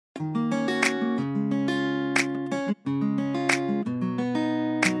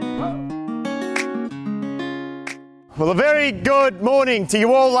Well, a very good morning to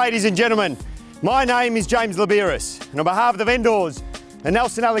you all, ladies and gentlemen. My name is James Labiris, and on behalf of the vendors and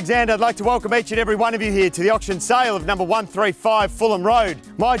Nelson Alexander, I'd like to welcome each and every one of you here to the auction sale of number 135 Fulham Road.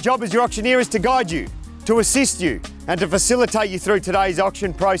 My job as your auctioneer is to guide you, to assist you, and to facilitate you through today's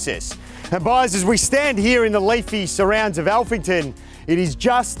auction process. And buyers, as we stand here in the leafy surrounds of Alphington, it is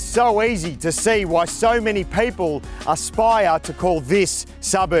just so easy to see why so many people aspire to call this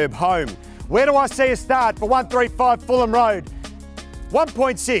suburb home. Where do I see a start for 135 Fulham Road?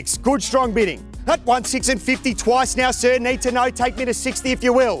 1.6, good strong bidding. At 1.6 and 50 twice now, sir. Need to know, take me to 60 if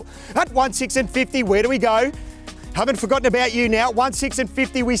you will. At 1.6 and 50, where do we go? Haven't forgotten about you now. 1.6 and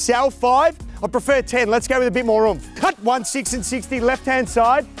 50, we sell 5. I prefer 10, let's go with a bit more oomph. At 1.6 and 60, left-hand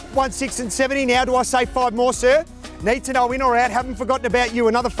side. 1.6 and 70, now do I say 5 more, sir? Need to know in or out, haven't forgotten about you,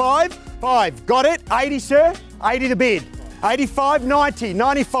 another 5. 5, got it, 80, sir. 80 to bid. 85, 90,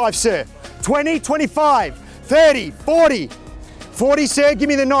 95, sir. 20, 25, 30, 40. 40, sir, give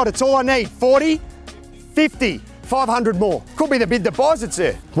me the nod, it's all I need. 40, 50, 500 more. Could be the bid that buys it,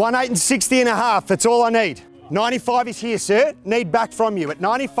 sir. 1.8 and 60 and a half, that's all I need. 95 is here, sir. Need back from you. At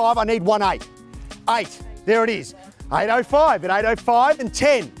 95, I need 1.8. 8, there it is. 8.05, at 8.05 and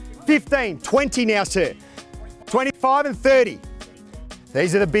 10, 15, 20 now, sir. 25 and 30.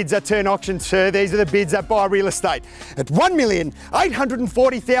 These are the bids that turn auction, sir. These are the bids that buy real estate. At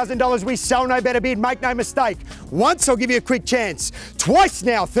 $1,840,000, we sell no better bid, make no mistake. Once, I'll give you a quick chance. Twice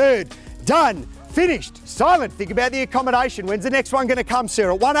now, third, done, finished, silent. Think about the accommodation. When's the next one gonna come,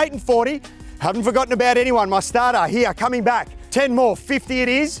 sir? At 1.8 and 40, haven't forgotten about anyone. My starter here, coming back. 10 more, 50 it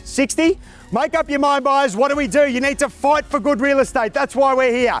is, 60. Make up your mind, buyers, what do? You need to fight for good real estate. That's why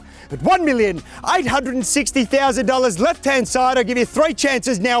we're here. At $1,860,000, left-hand side, I'll give you 3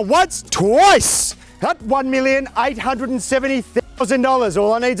 chances now, once, twice. At $1,870,000,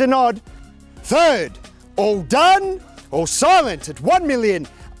 all I need's a nod. Third, all done, all silent at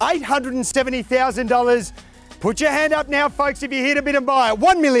 $1,870,000. Put your hand up now, folks, if you're here to bid and buy. At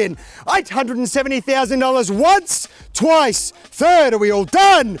 $1,870,000, once, twice. Third, are we all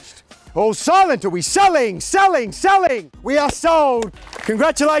done? All silent, are we selling, selling, selling? We are sold.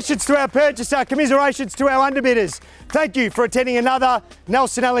 Congratulations to our purchaser, commiserations to our underbidders. Thank you for attending another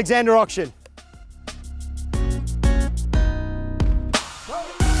Nelson Alexander auction.